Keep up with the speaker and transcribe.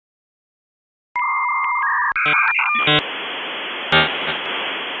No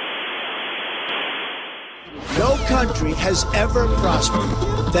country has ever prospered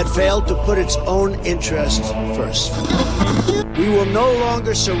that failed to put its own interests first. We will no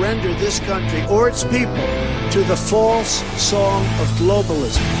longer surrender this country or its people to the false song of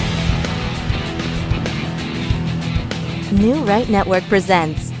globalism. New Right Network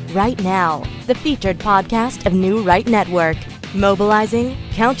presents Right Now, the featured podcast of New Right Network. Mobilizing,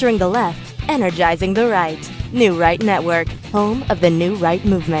 countering the left, energizing the right. New Right Network, home of the New Right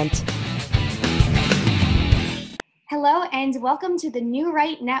movement. Hello and welcome to the New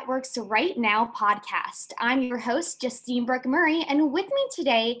Right Network's Right Now podcast. I'm your host, Justine Brooke Murray, and with me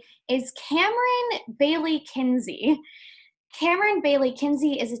today is Cameron Bailey Kinsey. Cameron Bailey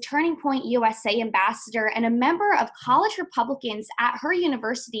Kinsey is a Turning Point USA ambassador and a member of College Republicans at her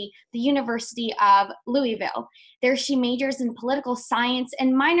university, the University of Louisville. There she majors in political science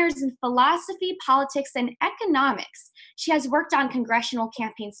and minors in philosophy, politics, and economics. She has worked on congressional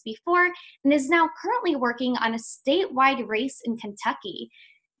campaigns before and is now currently working on a statewide race in Kentucky.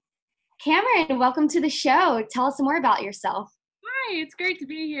 Cameron, welcome to the show. Tell us more about yourself. Hi, it's great to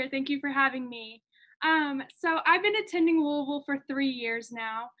be here. Thank you for having me. So I've been attending Louisville for 3 years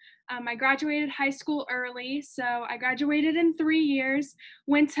now. I graduated high school early, so I graduated in 3 years,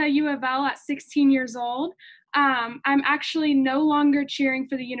 went to U of L at 16 years old. I'm actually no longer cheering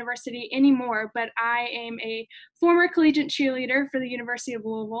for the university anymore, but I am a former collegiate cheerleader for the University of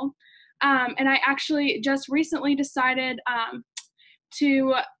Louisville. And I actually just recently decided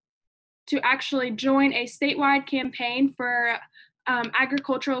to actually join a statewide campaign for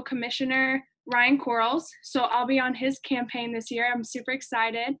Agricultural Commissioner Ryan Quarles. So I'll be on his campaign this year. I'm super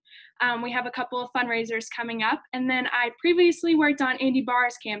excited. We have a couple of fundraisers coming up. And then I previously worked on Andy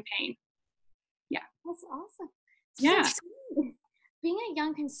Barr's campaign. Yeah. That's awesome. Yeah. So, being a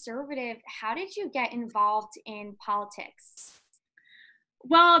young conservative, how did you get involved in politics?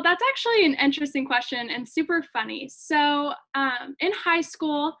 Well, that's actually an interesting question and super funny. So in high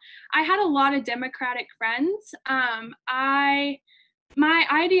school, I had a lot of Democratic friends. My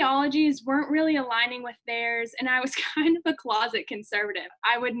ideologies weren't really aligning with theirs, and I was kind of a closet conservative.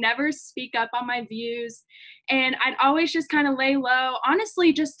 I would never speak up on my views, and I'd always just kind of lay low,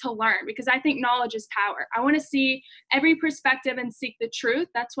 honestly, just to learn, because I think knowledge is power. I want to see every perspective and seek the truth.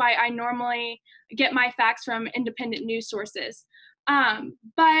 That's why I normally get my facts from independent news sources.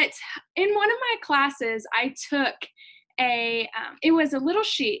 But in one of my classes, I took it was a little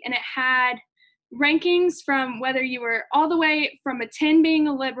sheet, and it had rankings from whether you were all the way from a 10 being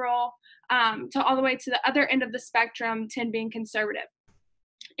a liberal to all the way to the other end of the spectrum, 10 being conservative.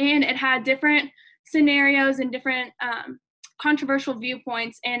 And it had different scenarios and different controversial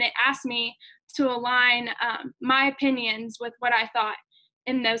viewpoints, and it asked me to align my opinions with what I thought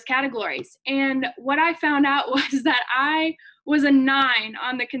in those categories. And what I found out was that I was a 9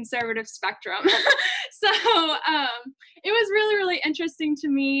 on the conservative spectrum. So it was really, really interesting to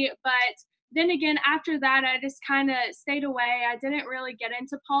me, but then again, after that, I just kind of stayed away. I didn't really get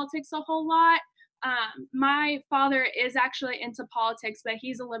into politics a whole lot. My father is actually into politics, but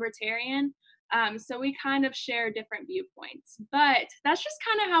he's a libertarian. So we kind of share different viewpoints. But that's just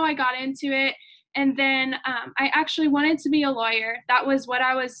kind of how I got into it. And then I actually wanted to be a lawyer. That was what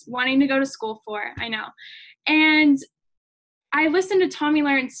I was wanting to go to school for, I know. And I listened to Tomi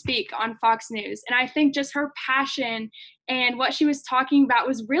Lahren speak on Fox News, and I think just her passion and what she was talking about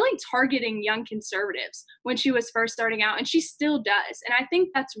was really targeting young conservatives when she was first starting out, and she still does. And I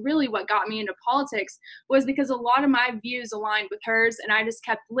think that's really what got me into politics, was because a lot of my views aligned with hers, and I just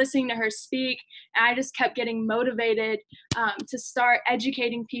kept listening to her speak, and I just kept getting motivated to start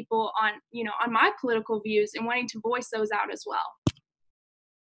educating people on my political views and wanting to voice those out as well.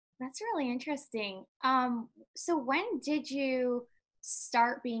 That's really interesting. So when did you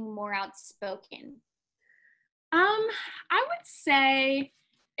start being more outspoken? I would say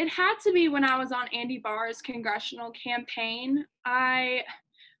it had to be when I was on Andy Barr's congressional campaign. I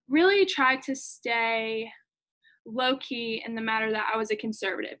really tried to stay low-key in the matter that I was a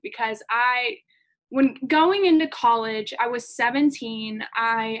conservative, because when going into college, I was 17.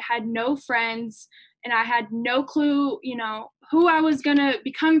 I had no friends, and I had no clue, who I was going to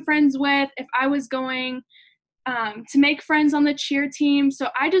become friends with, if I was going to make friends on the cheer team. So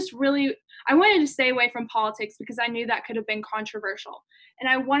I wanted to stay away from politics because I knew that could have been controversial. And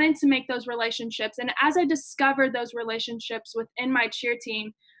I wanted to make those relationships. And as I discovered those relationships within my cheer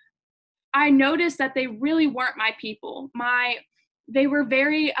team, I noticed that they really weren't my people. They were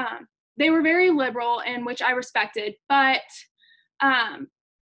very liberal, and which I respected, but I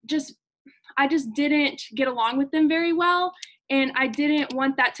just didn't get along with them very well. And I didn't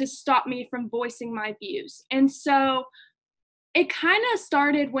want that to stop me from voicing my views. And so it kind of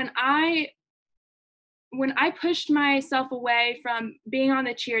started when I pushed myself away from being on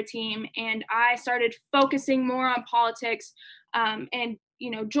the cheer team and I started focusing more on politics, and,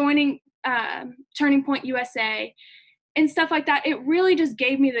 joining Turning Point USA and stuff like that. It really just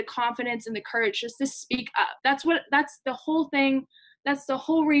gave me the confidence and the courage just to speak up. That's the whole thing. That's the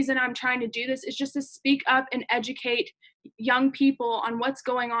whole reason I'm trying to do this, is just to speak up and educate young people on what's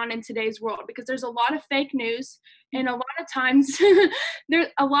going on in today's world, because there's a lot of fake news, and a lot of times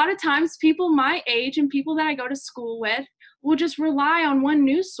people my age and people that I go to school with will just rely on one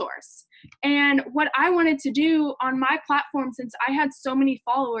news source. And what I wanted to do on my platform, since I had so many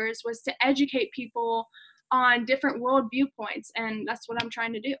followers, was to educate people on different world viewpoints, and that's what I'm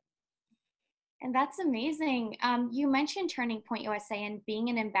trying to do. And that's amazing. You mentioned Turning Point USA and being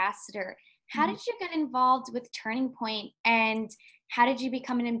an ambassador. How did you get involved with Turning Point, and how did you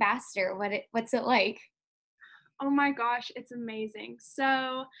become an ambassador? What's it like? Oh my gosh, it's amazing.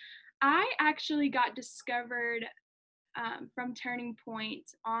 So I actually got discovered from Turning Point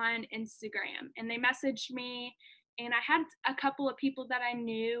on Instagram, and they messaged me, and I had a couple of people that I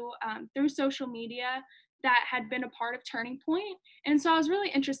knew through social media that had been a part of Turning Point. And so I was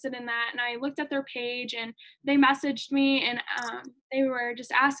really interested in that. And I looked at their page and they messaged me, and they were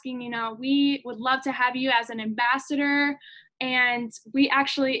just asking, we would love to have you as an ambassador. And we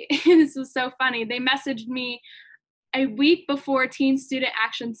actually, this was so funny, they messaged me a week before Teen Student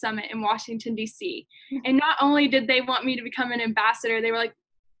Action Summit in Washington, D.C. And not only did they want me to become an ambassador, they were like,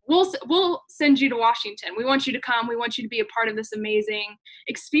 we'll send you to Washington. We want you to come. We want you to be a part of this amazing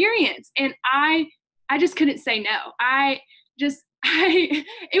experience. And I just couldn't say no. It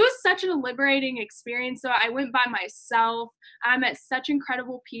was such a liberating experience. So I went by myself. I met such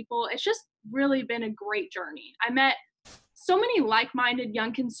incredible people. It's just really been a great journey. I met so many like-minded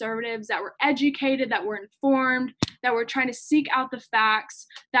young conservatives that were educated, that were informed, that were trying to seek out the facts,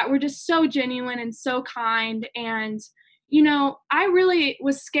 that were just so genuine and so kind. And, I really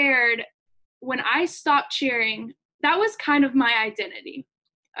was scared when I stopped cheering. That was kind of my identity.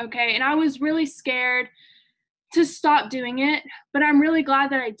 Okay. And I was really scared to stop doing it, but I'm really glad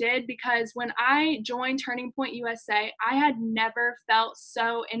that I did, because when I joined Turning Point USA, I had never felt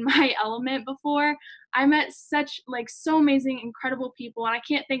so in my element before. I met so amazing, incredible people, and I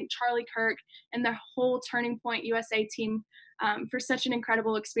can't thank Charlie Kirk and the whole Turning Point USA team for such an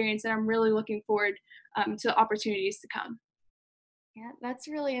incredible experience, and I'm really looking forward to the opportunities to come. Yeah, that's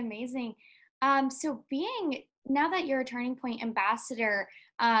really amazing. So now that you're a Turning Point ambassador,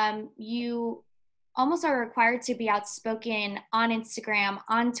 you almost are required to be outspoken on Instagram,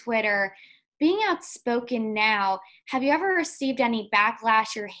 on Twitter. Being outspoken now, have you ever received any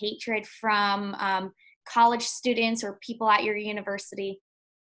backlash or hatred from college students or people at your university?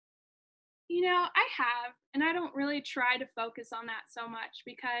 I have, and I don't really try to focus on that so much,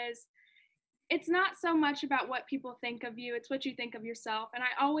 because it's not so much about what people think of you, it's what you think of yourself. And I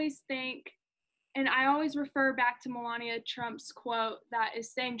always refer back to Melania Trump's quote that is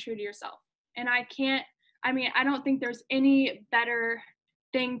staying true to yourself. And I don't think there's any better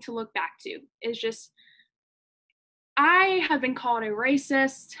thing to look back to. It's just, I have been called a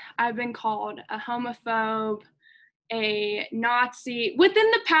racist, I've been called a homophobe, a Nazi within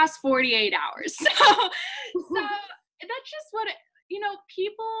the past 48 hours. So that's just what,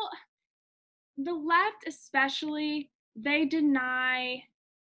 people, the left especially, they deny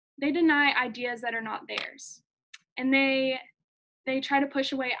ideas that are not theirs. And they try to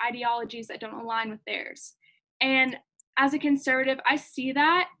push away ideologies that don't align with theirs. And as a conservative, I see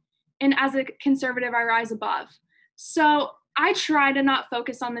that. And as a conservative, I rise above. So I try to not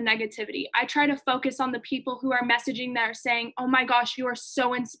focus on the negativity. I try to focus on the people who are messaging that are saying, oh my gosh, you are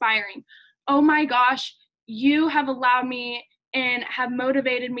so inspiring. Oh my gosh, you have allowed me and have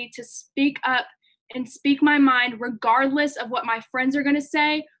motivated me to speak up and speak my mind, regardless of what my friends are going to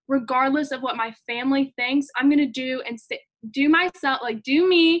say, regardless of what my family thinks. I'm going to do and do myself, do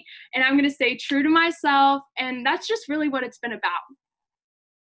me, and I'm going to stay true to myself. And that's just really what it's been about.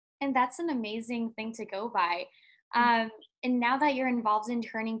 And that's an amazing thing to go by. And now that you're involved in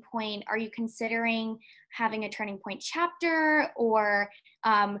Turning Point, are you considering having a Turning Point chapter or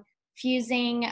fusing